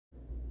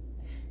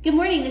Good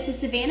morning, this is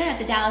Savannah at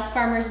the Dallas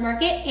Farmers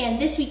Market,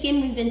 and this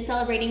weekend we've been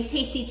celebrating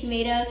tasty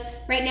tomatoes.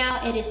 Right now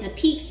it is the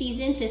peak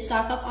season to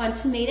stock up on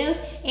tomatoes,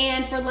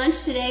 and for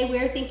lunch today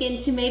we're thinking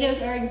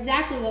tomatoes are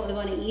exactly what we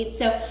want to eat.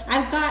 So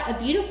I've got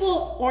a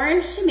beautiful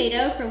orange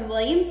tomato from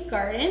Williams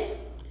Garden.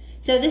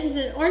 So this is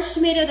an orange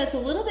tomato that's a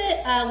little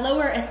bit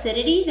lower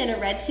acidity than a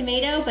red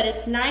tomato, but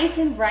it's nice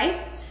and ripe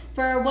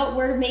for what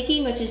we're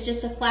making, which is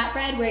just a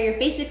flatbread where you're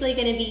basically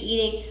going to be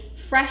eating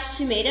fresh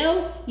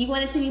tomato. You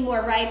want it to be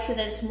more ripe so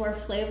that it's more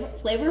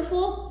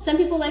flavorful. Some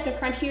people like a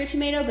crunchier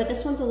tomato, but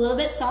this one's a little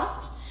bit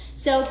soft.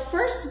 So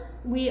first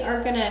we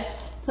are going to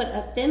put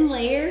a thin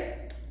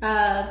layer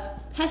of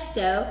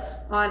pesto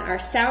on our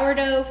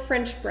sourdough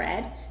French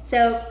bread.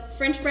 So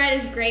French bread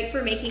is great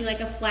for making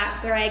like a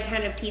flatbread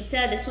kind of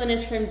pizza. This one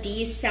is from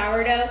Dee's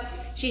Sourdough.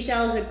 She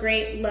sells a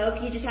great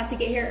loaf. You just have to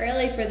get here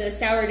early for those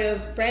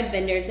sourdough bread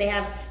vendors. They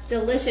have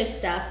delicious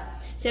stuff.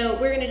 So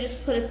we're gonna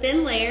just put a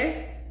thin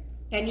layer,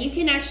 and you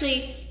can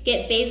actually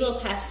get basil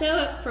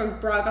pesto from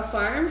Braga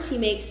Farms. He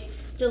makes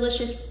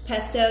delicious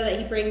pesto that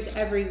he brings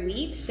every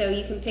week, so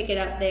you can pick it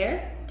up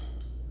there.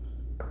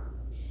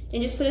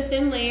 And just put a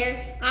thin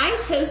layer.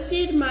 I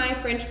toasted my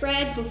French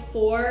bread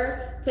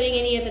before putting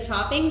any of the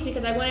toppings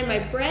because I wanted my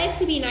bread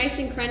to be nice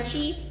and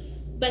crunchy,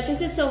 but since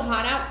it's so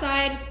hot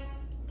outside,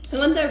 I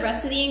want the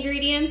rest of the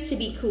ingredients to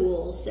be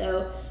cool.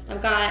 So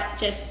I've got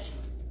just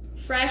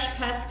fresh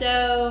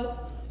pesto,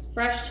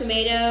 fresh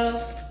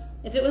tomato.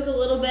 If it was a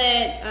little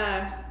bit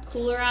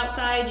cooler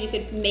outside, you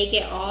could make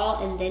it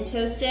all and then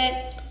toast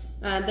it.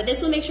 But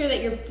this will make sure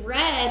that your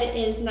bread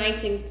is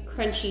nice and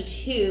crunchy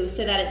too,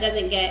 so that it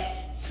doesn't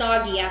get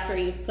soggy after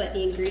you've put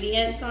the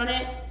ingredients on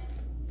it.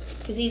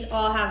 Because these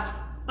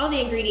all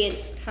the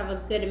ingredients have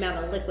a good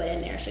amount of liquid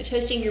in there. So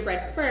toasting your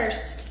bread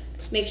first,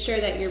 make sure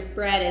that your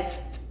bread is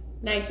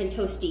nice and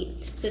toasty.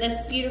 So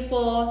that's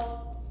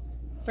beautiful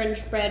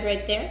French bread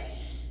right there.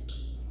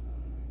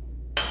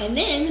 And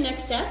then the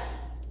next step,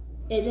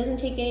 it doesn't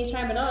take any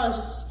time at all, is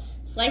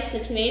just slice the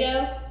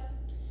tomato.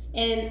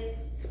 And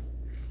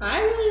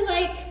I really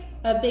like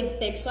a big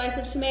thick slice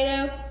of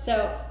tomato,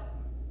 so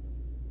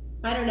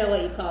I don't know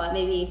what you call it,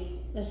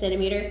 maybe a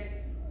centimeter.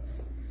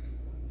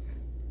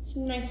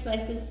 Some nice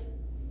slices.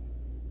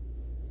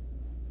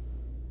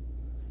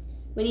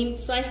 When you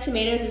slice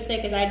tomatoes as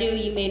thick as I do,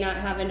 you may not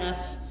have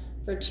enough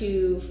for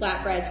 2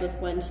 flatbreads with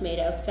 1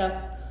 tomato,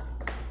 so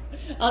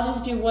I'll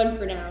just do 1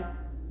 for now.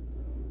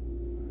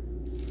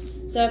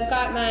 So I've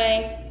got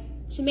my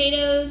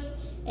tomatoes,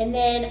 and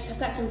then I've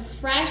got some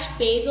fresh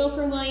basil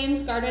from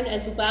Williams Garden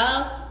as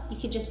well. You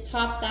could just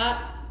top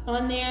that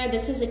on there.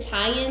 This is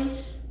Italian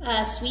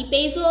sweet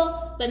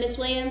basil, but Miss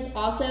Williams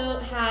also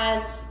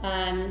has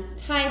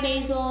Thai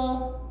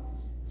basil.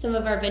 Some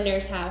of our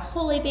vendors have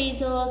holy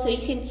basil, so you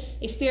can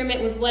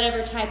experiment with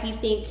whatever type you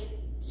think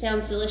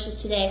sounds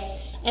delicious today.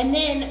 And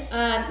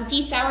then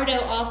Dee's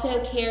Sourdough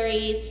also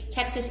carries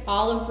Texas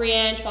olive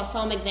ranch,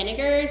 balsamic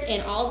vinegars,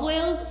 and olive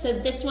oils. So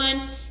this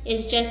one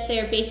is just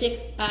their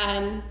basic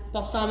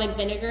balsamic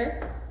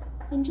vinegar.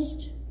 And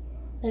just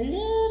a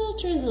little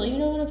drizzle. You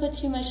don't want to put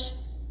too much.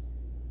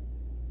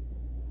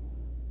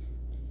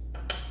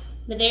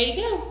 But there you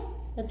go.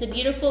 That's a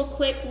beautiful,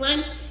 quick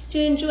lunch to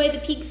enjoy the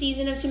peak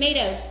season of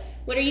tomatoes.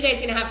 What are you guys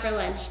gonna have for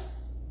lunch?